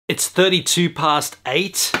It's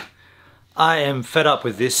 8:32. I am fed up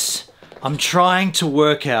with this. I'm trying to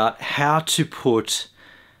work out how to put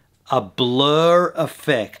a blur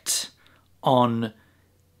effect on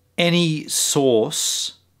any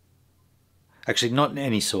source. Actually, not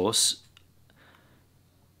any source.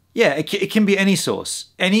 Yeah, it can be any source.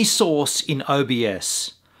 Any source in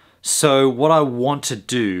OBS. So what I want to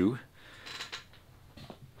do,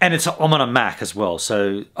 and I'm on a Mac as well,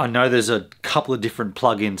 so I know there's a couple of different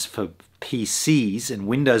plugins for PCs and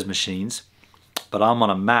Windows machines, but I'm on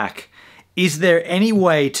a Mac. Is there any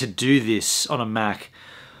way to do this on a Mac?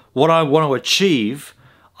 What I want to achieve,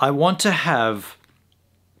 I want to have,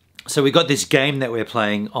 so we got this game that we're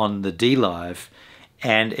playing on the DLive,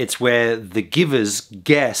 and it's where the givers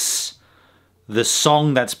guess the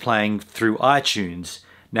song that's playing through iTunes.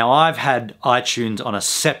 Now I've had iTunes on a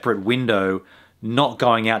separate window, not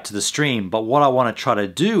going out to the stream, but what I want to try to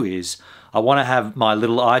do is I want to have my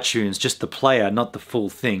little iTunes, just the player, not the full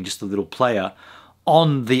thing, just the little player,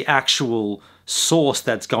 on the actual source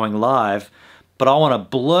that's going live, but I want to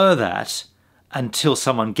blur that until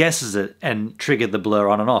someone guesses it and trigger the blur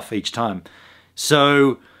on and off each time.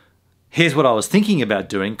 So here's what I was thinking about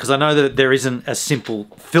doing, because I know that there isn't a simple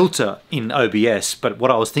filter in OBS, but what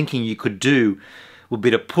I was thinking you could do would be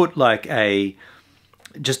to put like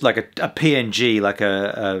just like a PNG, like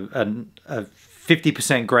a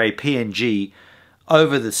 50% gray PNG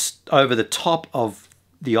over the top of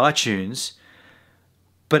the iTunes.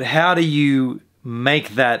 But how do you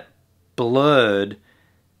make that blurred?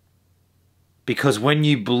 Because when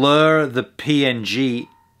you blur the PNG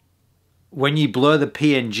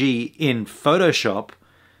in Photoshop,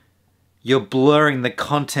 you're blurring the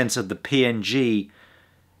contents of the PNG.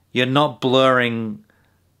 You're not blurring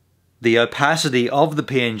the opacity of the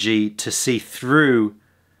PNG to see through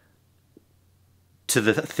to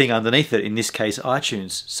the thing underneath it, in this case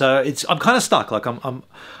iTunes. So I'm kind of stuck. Like I'm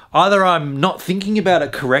either I'm not thinking about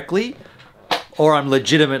it correctly, or I'm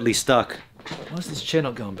legitimately stuck. Why is this chair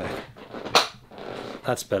not going back?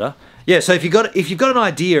 That's better. Yeah, so if you've got an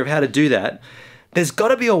idea of how to do that, there's got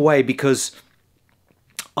to be a way, because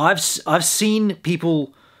I've seen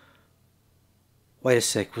people. Wait a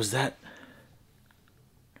sec, was that?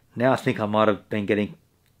 Now I think I might have been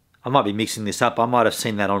I might be mixing this up. I might have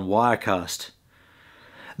seen that on Wirecast.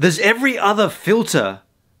 There's every other filter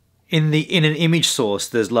in an image source.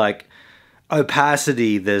 There's like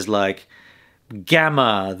opacity, there's like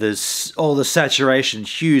gamma, there's all the saturation,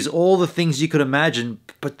 hues, all the things you could imagine,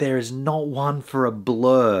 but there is not one for a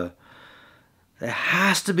blur. There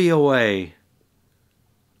has to be a way.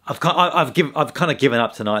 I've kind of given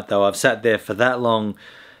up tonight though. I've sat there for that long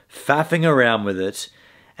faffing around with it,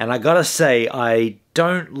 and I gotta say, I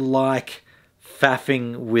don't like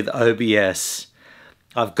faffing with OBS.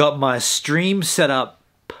 I've got my stream set up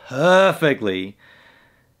perfectly,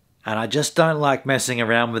 and I just don't like messing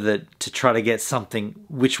around with it to try to get something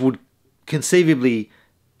which would conceivably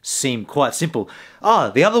seem quite simple.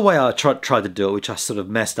 The other way I tried to do it, which I sort of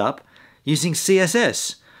messed up, using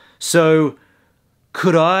CSS. So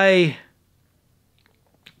could I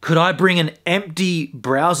bring an empty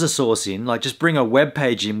browser source in, like just bring a web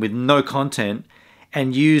page in with no content,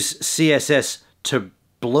 and use CSS to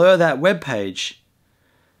blur that web page?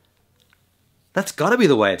 That's got to be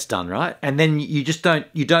the way it's done, right? And then you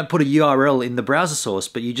don't put a URL in the browser source,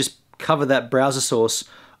 but you just cover that browser source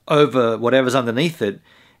over whatever's underneath it,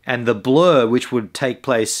 and the blur, which would take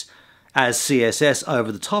place as CSS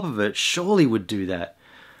over the top of it, surely would do that.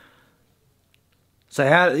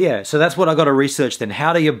 So so that's what I got to research then.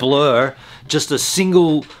 How do you blur just a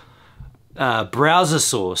single browser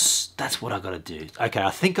source? That's what I got to do. Okay,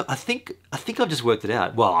 I think I've just worked it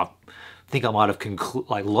out. Well, I think I might have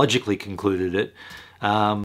logically concluded it.